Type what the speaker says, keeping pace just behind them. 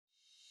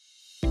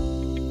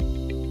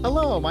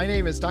Hello, my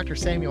name is Dr.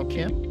 Samuel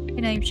Kim,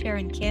 And I'm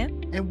Sharon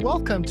Kim. and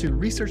welcome to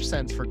Research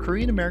Sense for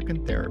Korean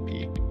American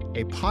Therapy,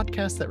 a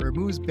podcast that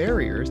removes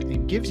barriers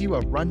and gives you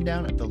a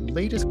rundown of the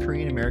latest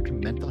Korean American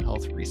mental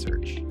health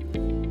research.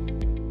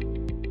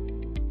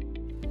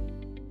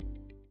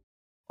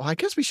 Well, I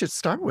guess we should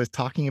start with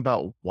talking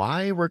about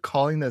why we're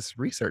calling this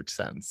Research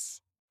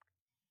Sense.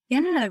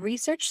 Yeah,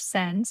 research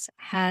sense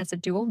has a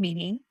dual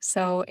meaning.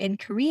 So in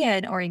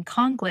Korean or in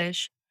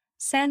Konglish,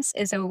 sense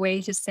is a way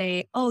to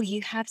say, oh,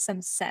 you have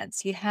some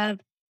sense.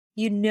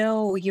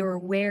 You're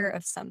aware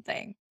of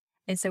something.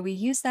 And so we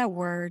use that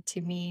word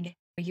to mean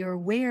you're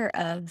aware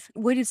of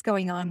what is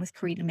going on with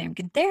Korean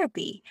American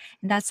therapy.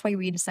 And that's why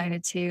we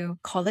decided to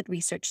call it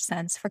research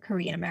sense for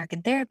Korean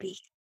American therapy.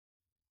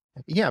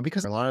 Yeah,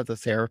 because a lot of the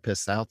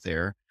therapists out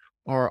there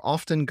are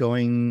often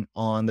going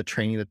on the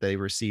training that they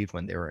received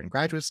when they were in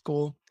graduate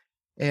school.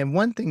 And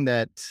one thing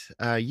that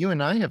you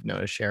and I have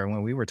noticed, Sharon,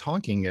 when we were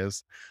talking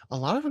is a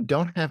lot of them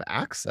don't have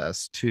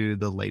access to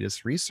the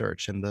latest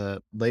research and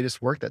the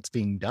latest work that's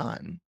being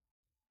done.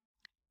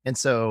 And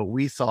so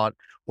we thought,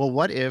 well,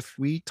 what if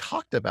we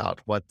talked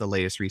about what the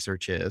latest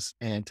research is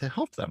and to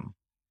help them?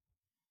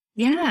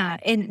 Yeah,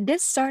 and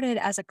this started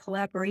as a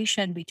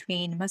collaboration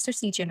between Mustard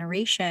Seed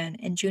Generation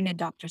and June and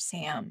Dr.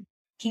 Sam.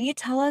 Can you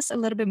tell us a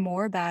little bit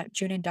more about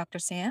June and Dr.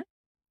 Sam?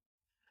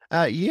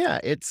 Yeah,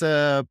 it's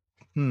a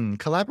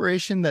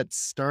collaboration that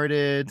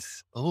started.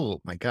 Oh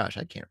my gosh,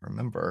 I can't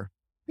remember.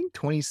 I think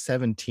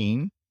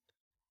 2017.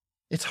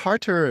 It's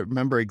hard to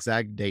remember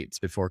exact dates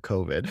before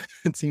COVID.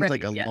 It seems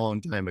like Right. a Yeah. long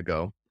time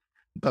ago.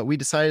 But we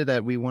decided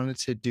that we wanted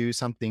to do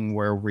something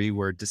where we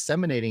were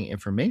disseminating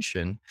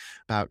information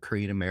about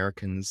Korean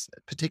Americans,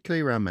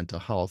 particularly around mental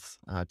health,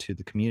 to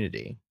the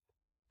community.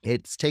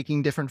 It's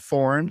taking different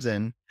forms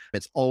and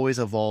it's always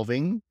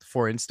evolving.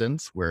 For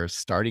instance, we're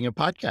starting a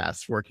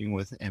podcast working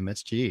with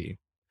MSG.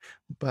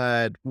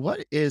 But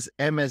what is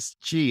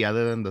MSG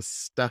other than the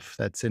stuff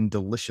that's in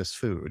delicious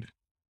food?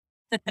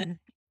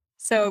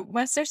 So,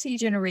 Mustard Seed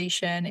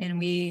Generation, and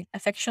we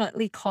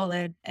affectionately call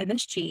it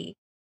MSG,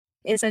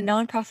 is a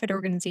nonprofit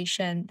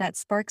organization that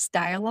sparks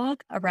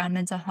dialogue around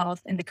mental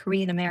health in the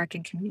Korean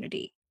American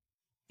community.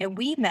 And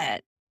we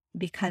met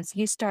because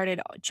you started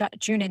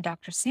June and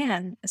Dr.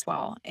 Sam as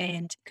well.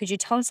 And could you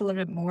tell us a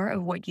little bit more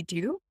of what you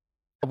do?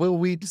 Well,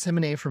 we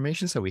disseminate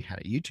information. So we had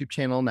a YouTube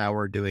channel. Now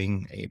we're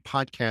doing a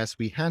podcast.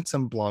 We had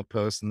some blog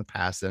posts in the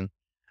past, and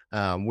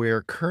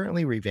we're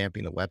currently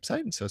revamping the website.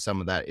 And so some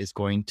of that is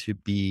going to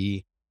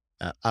be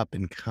up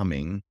and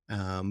coming.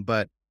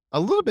 But a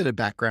little bit of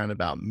background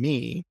about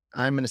me.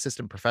 I'm an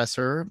assistant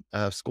professor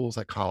of school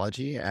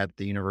psychology at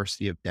the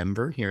University of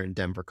Denver here in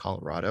Denver,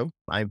 Colorado.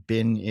 I've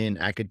been in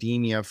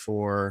academia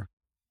for,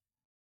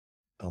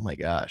 oh my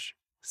gosh,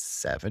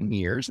 7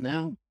 years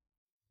now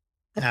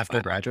after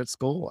Wow. graduate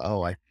school.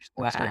 I'm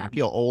starting to Wow.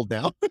 feel old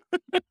now.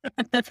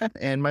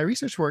 And my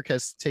research work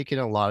has taken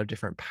a lot of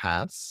different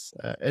paths.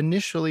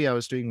 Initially, I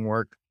was doing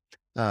work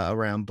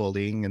around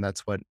bullying, and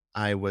that's what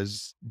I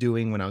was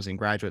doing when I was in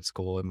graduate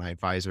school in my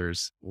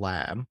advisor's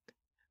lab.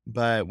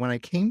 But when I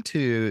came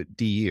to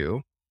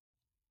DU,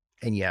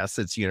 and yes,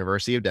 it's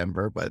University of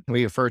Denver, but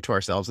we refer to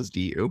ourselves as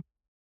DU.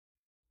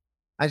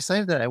 I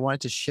decided that I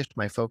wanted to shift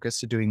my focus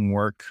to doing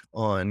work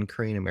on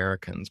Korean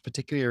Americans,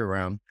 particularly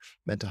around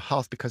mental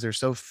health, because there's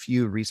so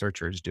few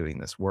researchers doing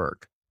this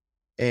work.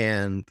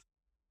 And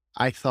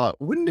I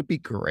thought, wouldn't it be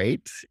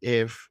great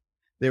if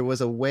there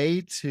was a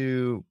way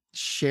to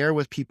share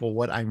with people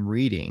what I'm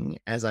reading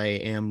as I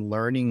am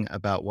learning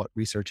about what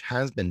research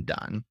has been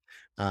done,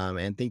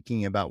 and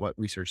thinking about what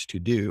research to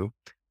do,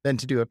 than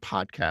to do a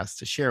podcast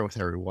to share with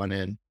everyone.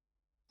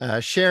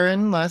 And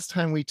Sharon, last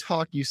time we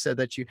talked, you said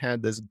that you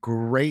had this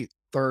great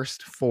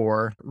thirst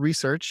for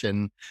research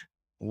and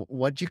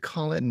what'd you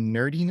call it?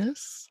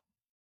 Nerdiness?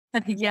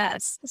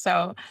 Yes.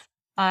 So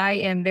I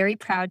am very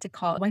proud to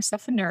call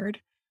myself a nerd.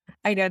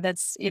 I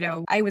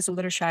know I was a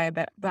little shy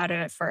about it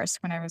at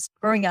first when I was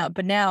growing up,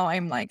 but now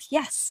I'm like,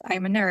 yes,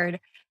 I'm a nerd.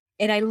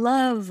 And I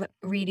love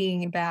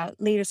reading about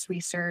latest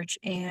research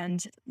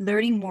and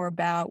learning more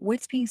about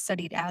what's being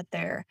studied out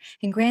there.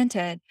 And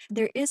granted,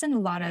 there isn't a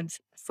lot of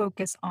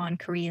focus on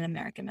Korean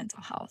American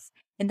mental health.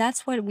 And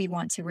that's what we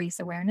want to raise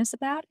awareness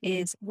about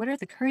is what are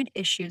the current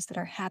issues that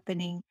are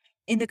happening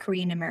in the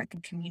Korean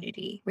American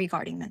community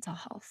regarding mental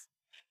health.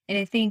 And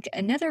I think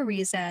another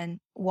reason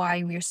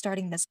why we're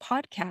starting this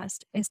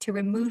podcast is to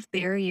remove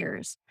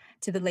barriers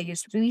to the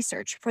latest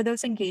research for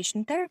those engaged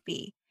in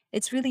therapy.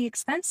 It's really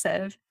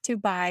expensive to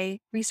buy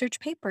research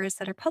papers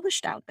that are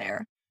published out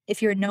there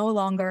if you're no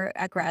longer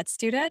a grad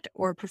student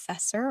or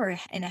professor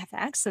and have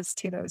access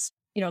to those,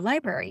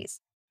 libraries.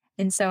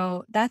 And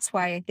so that's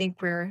why I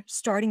think we're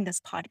starting this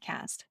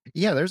podcast.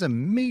 Yeah, there's a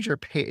major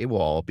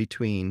paywall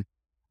between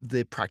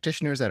the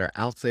practitioners that are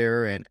out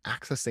there and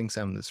accessing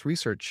some of this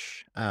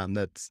research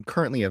that's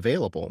currently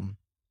available.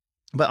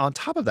 But on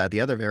top of that, the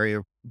other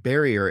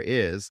barrier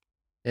is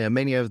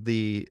many of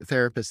the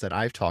therapists that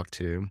I've talked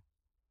to,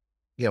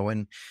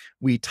 when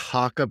we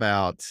talk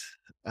about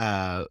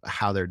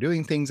how they're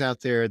doing things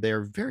out there,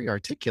 they're very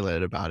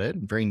articulate about it,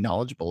 and very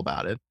knowledgeable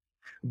about it.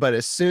 But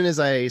as soon as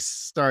I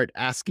start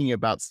asking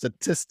about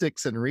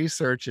statistics and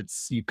research,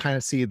 it's you kind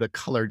of see the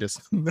color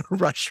just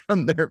rush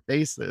from their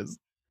faces.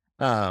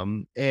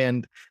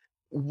 And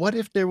what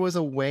if there was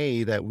a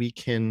way that we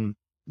can,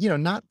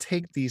 not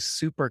take these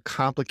super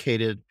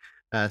complicated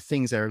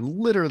things that are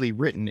literally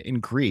written in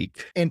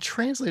Greek and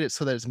translate it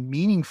so that it's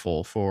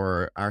meaningful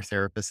for our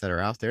therapists that are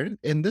out there?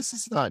 And this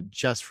is not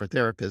just for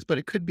therapists, but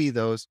it could be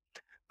those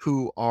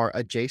who are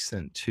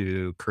adjacent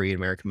to Korean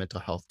American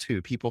mental health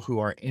too, people who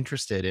are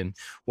interested in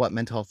what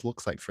mental health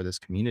looks like for this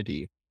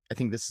community. I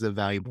think this is a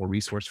valuable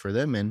resource for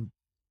them. And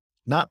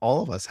not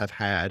all of us have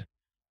had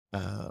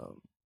uh,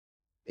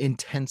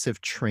 intensive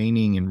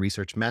training in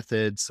research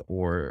methods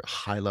or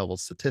high level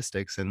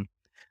statistics. And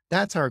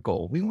that's our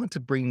goal. We want to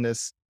bring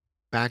this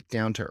back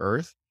down to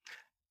earth.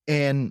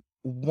 And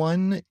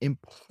one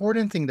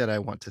important thing that I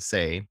want to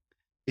say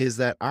is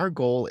that our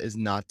goal is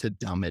not to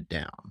dumb it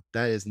down.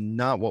 That is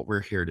not what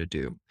we're here to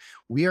do.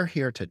 We are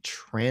here to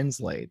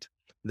translate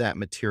that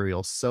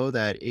material so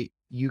that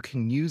you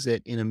can use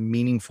it in a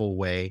meaningful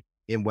way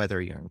in whether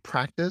you're in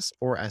practice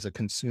or as a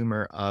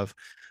consumer of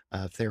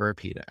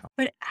therapy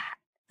now.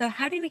 So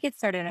how did we get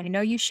started? I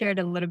know you shared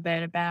a little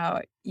bit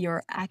about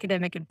your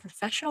academic and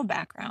professional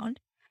background,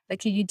 but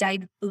can you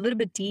dive a little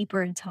bit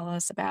deeper and tell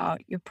us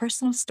about your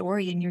personal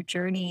story and your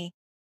journey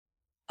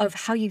of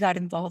how you got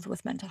involved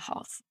with mental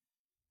health?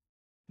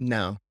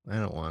 No, I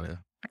don't want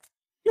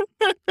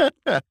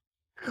to.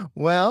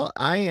 Well,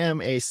 I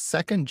am a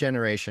second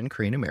generation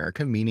Korean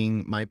American,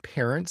 meaning my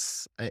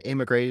parents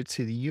immigrated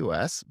to the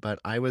US, but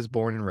I was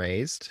born and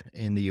raised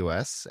in the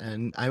US.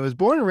 And I was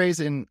born and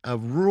raised in a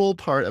rural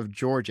part of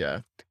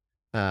Georgia.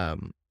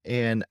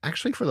 And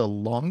actually, for the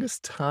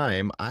longest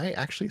time, I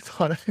actually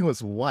thought I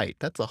was white.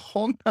 That's a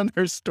whole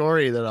nother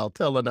story that I'll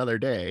tell another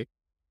day.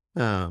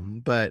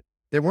 But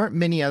there weren't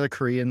many other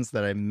Koreans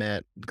that I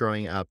met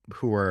growing up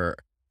who were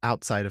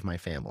outside of my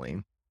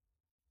family.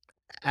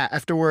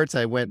 Afterwards,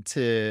 I went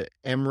to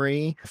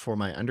Emory for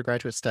my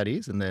undergraduate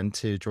studies and then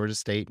to Georgia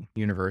State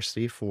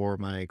University for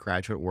my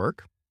graduate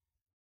work.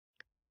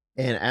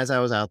 And as I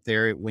was out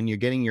there, when you're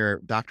getting your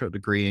doctorate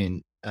degree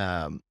in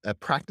a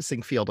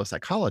practicing field of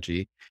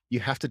psychology, you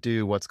have to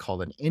do what's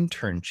called an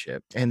internship.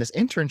 And this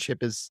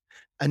internship is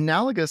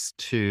analogous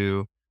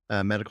to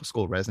medical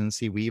school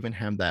residency. We even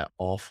have that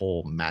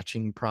awful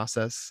matching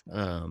process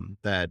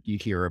that you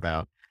hear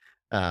about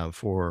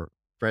for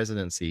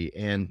residency.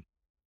 And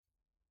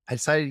I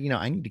decided,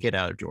 I need to get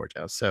out of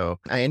Georgia. So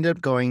I ended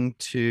up going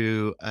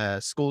to a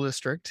school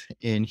district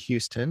in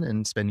Houston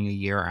and spending a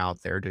year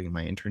out there doing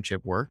my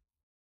internship work.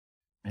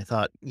 I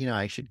thought,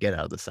 I should get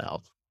out of the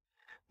South.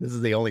 This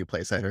is the only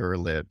place I've ever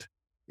lived.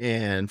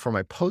 And for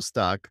my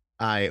postdoc,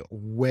 I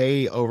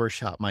way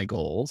overshot my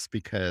goals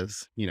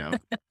because,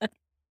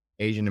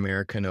 Asian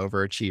American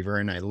overachiever.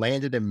 And I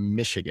landed in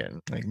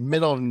Michigan, like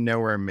middle of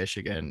nowhere,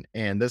 Michigan.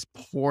 And this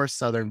poor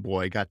Southern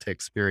boy got to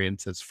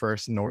experience his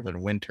first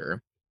Northern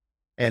winter.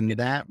 And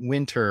that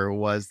winter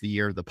was the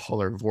year of the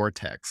polar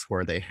vortex,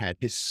 where they had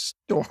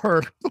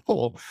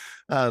historical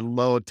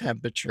low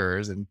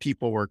temperatures and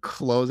people were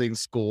closing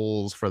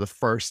schools for the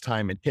first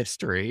time in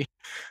history.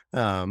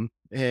 And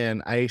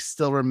I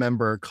still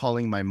remember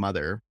calling my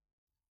mother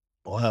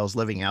while I was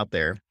living out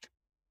there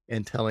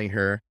and telling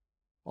her,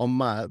 "Oh,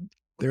 ma,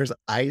 there's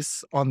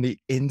ice on the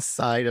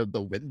inside of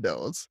the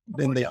windows. Oh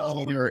Then the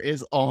no. heater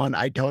is on.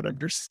 I don't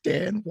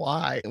understand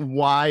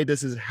why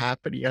this is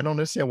happening. I don't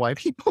understand why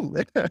people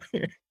live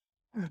here."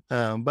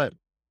 But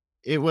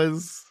it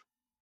was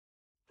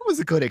it was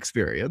a good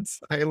experience.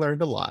 I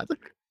learned a lot.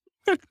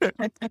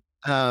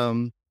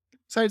 Um,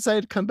 so I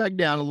decided to come back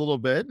down a little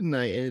bit, and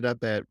I ended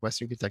up at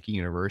Western Kentucky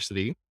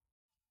University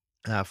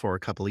for a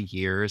couple of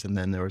years, and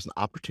then there was an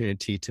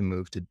opportunity to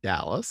move to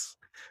Dallas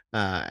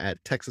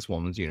at Texas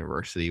Woman's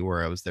University,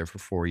 where I was there for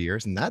 4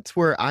 years, and that's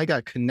where I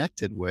got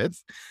connected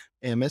with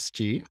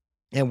MSG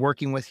and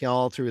working with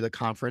y'all through the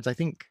conference. I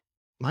think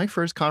my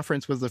first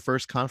conference was the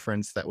first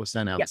conference that was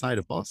done outside Yes.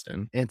 of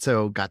Boston, and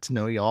so got to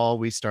know y'all.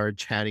 We started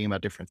chatting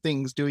about different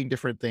things, doing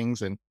different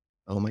things, and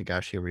oh my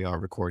gosh, here we are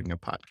recording a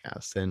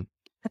podcast.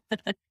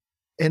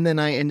 And then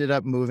I ended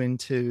up moving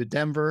to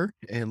Denver,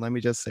 and let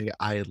me just say,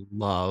 I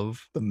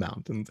love the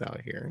mountains out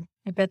here.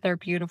 I bet they're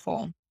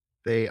beautiful.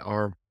 They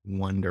are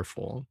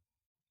wonderful.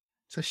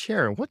 So,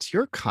 Sharon, what's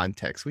your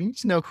context? We need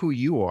to know who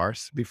you are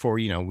before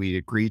we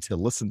agree to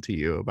listen to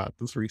you about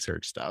this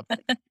research stuff.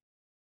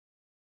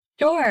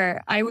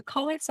 Sure. I would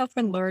call myself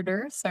a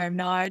learner, so I'm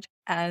not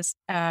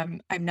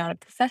a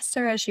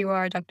professor as you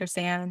are, Dr.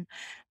 Sam.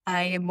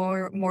 I am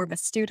more of a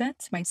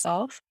student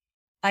myself.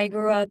 I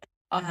grew up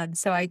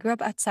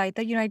outside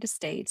the United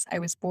States. I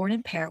was born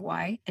in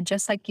Paraguay, and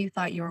just like you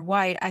thought you were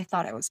white, I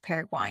thought I was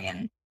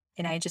Paraguayan,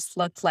 and I just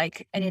looked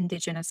like an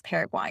indigenous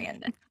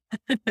Paraguayan.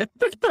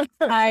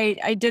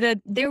 I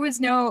didn't there was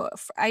no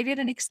f I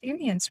didn't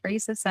experience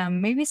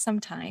racism, maybe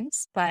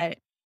sometimes, but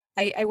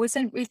I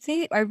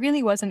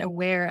really wasn't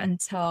aware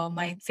until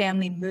my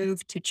family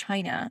moved to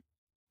China.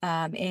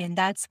 And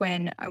that's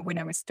when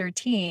I was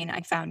 13,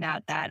 I found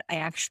out that I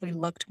actually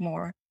looked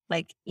more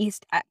like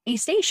East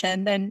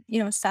Asian than,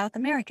 South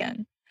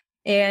American.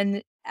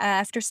 And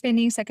after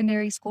spending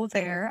secondary school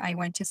there, I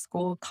went to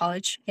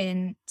college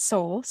in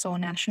Seoul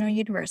National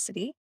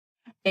University.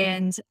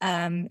 And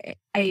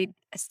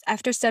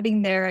after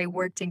studying there, I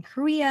worked in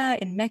Korea,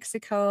 in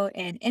Mexico,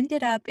 and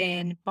ended up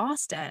in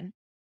Boston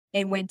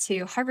and went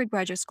to Harvard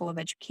Graduate School of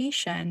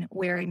Education,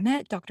 where I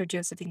met Dr.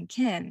 Josephine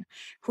Kim,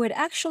 who had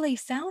actually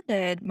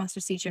founded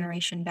Mustard Seed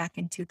Generation back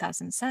in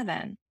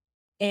 2007.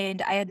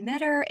 And I had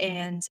met her,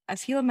 and a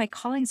few of my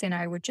colleagues and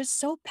I were just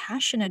so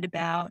passionate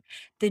about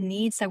the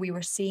needs that we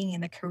were seeing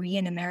in the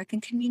Korean American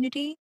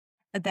community,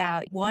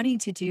 about wanting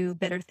to do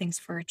better things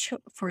for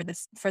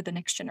the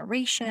next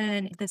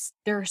generation, this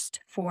thirst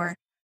for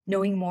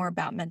knowing more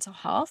about mental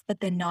health,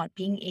 but then not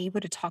being able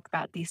to talk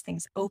about these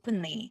things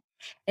openly.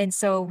 And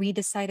so we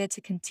decided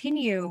to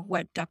continue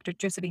what Dr.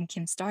 Josephine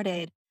Kim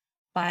started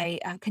by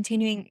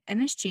continuing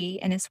MSG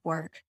and his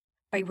work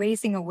by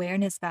raising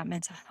awareness about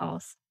mental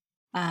health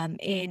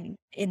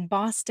in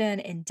Boston,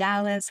 in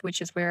Dallas,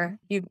 which is where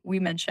we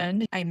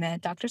mentioned. I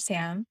met Dr.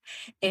 Sam,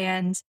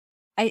 and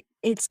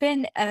it's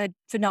been a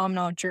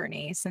phenomenal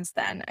journey since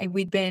then. I've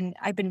been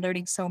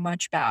learning so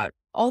much about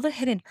all the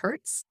hidden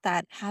hurts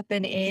that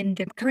happen in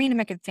the Korean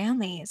American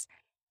families,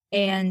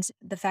 and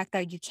the fact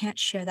that you can't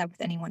share that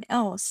with anyone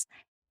else.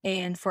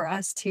 And for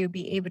us to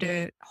be able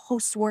to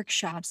host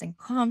workshops and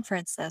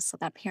conferences so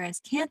that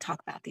parents can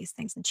talk about these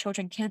things and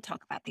children can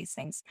talk about these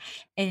things,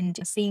 and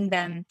seeing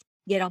them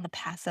get on the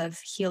path of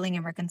healing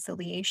and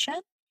reconciliation,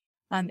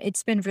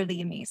 it's been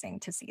really amazing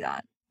to see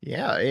that.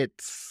 Yeah,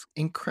 it's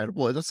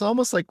incredible. It's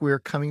almost like we're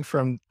coming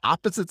from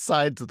opposite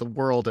sides of the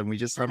world and we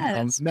just somehow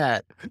Yes.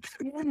 met.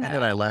 And then Yeah.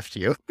 I left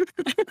you.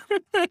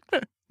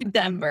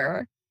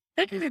 Denver.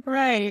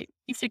 Right.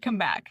 You should come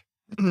back.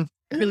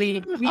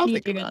 Really, we I'll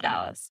need think you in about it.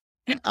 Dallas.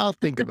 I'll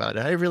think about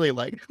it. I really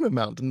like the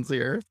mountains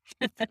here.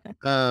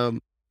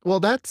 Um, well,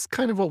 that's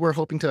kind of what we're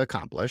hoping to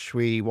accomplish.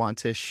 We want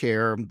to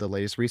share the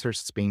latest research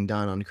that's being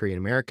done on Korean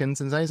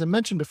Americans. And as I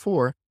mentioned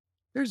before,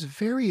 there's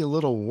very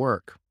little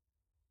work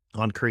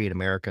on Korean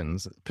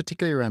Americans,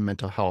 particularly around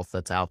mental health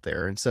that's out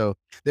there. And so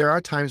there are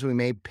times we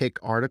may pick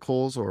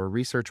articles or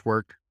research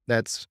work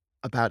that's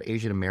about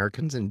Asian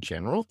Americans in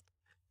general.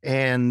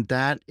 And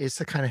that is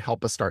to kind of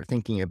help us start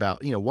thinking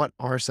about, what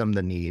are some of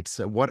the needs?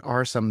 What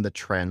are some of the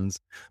trends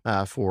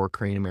for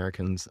Korean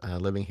Americans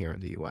living here in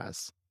the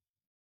US?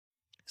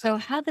 So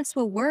how this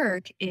will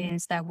work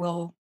is that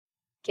we'll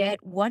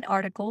get one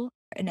article,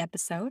 an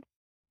episode,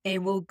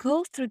 and we'll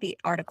go through the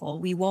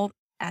article. We won't,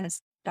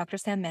 as Dr.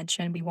 Sam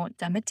mentioned, we won't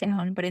dumb it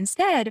down, but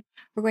instead,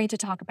 we're going to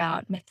talk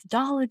about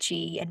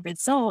methodology and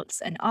results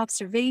and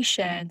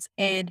observations,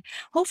 and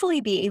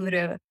hopefully be able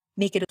to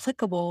make it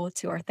applicable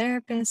to our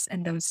therapists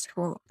and those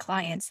who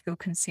clients who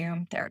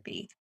consume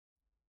therapy.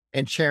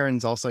 And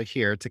Sharon's also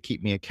here to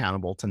keep me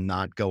accountable to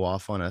not go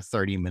off on a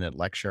 30-minute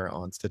lecture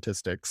on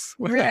statistics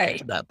when I get Right.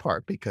 to that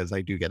part, because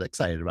I do get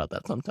excited about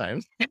that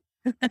sometimes.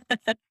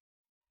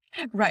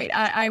 Right.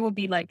 I will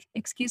be like,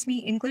 excuse me,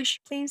 English,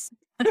 please.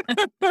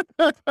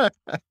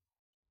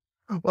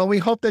 Well, we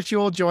hope that you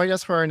will join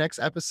us for our next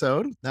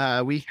episode.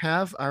 We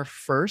have our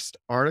first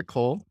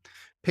article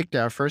picked,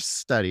 our first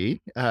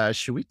study.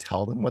 Should we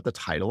tell them what the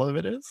title of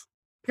it is?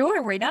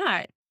 Sure, why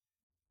not?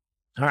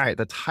 All right.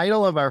 The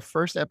title of our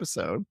first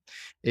episode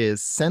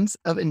is Sense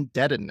of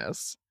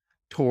Indebtedness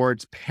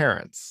Towards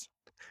Parents,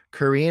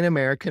 Korean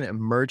American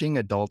Emerging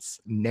Adults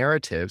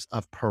Narratives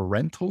of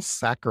Parental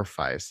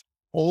Sacrifice.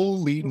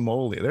 Holy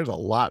moly. There's a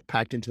lot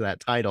packed into that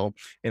title,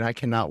 and I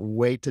cannot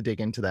wait to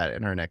dig into that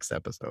in our next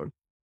episode.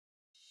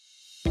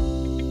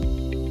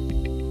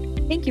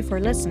 Thank you for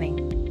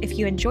listening. If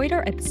you enjoyed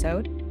our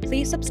episode,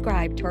 please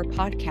subscribe to our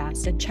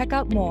podcast and check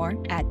out more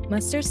at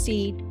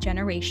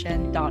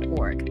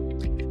mustardseedgeneration.org.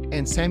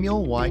 And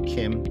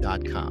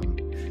SamuelYKim.com.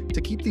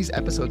 To keep these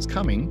episodes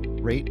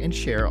coming, rate and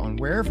share on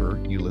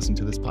wherever you listen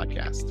to this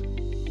podcast.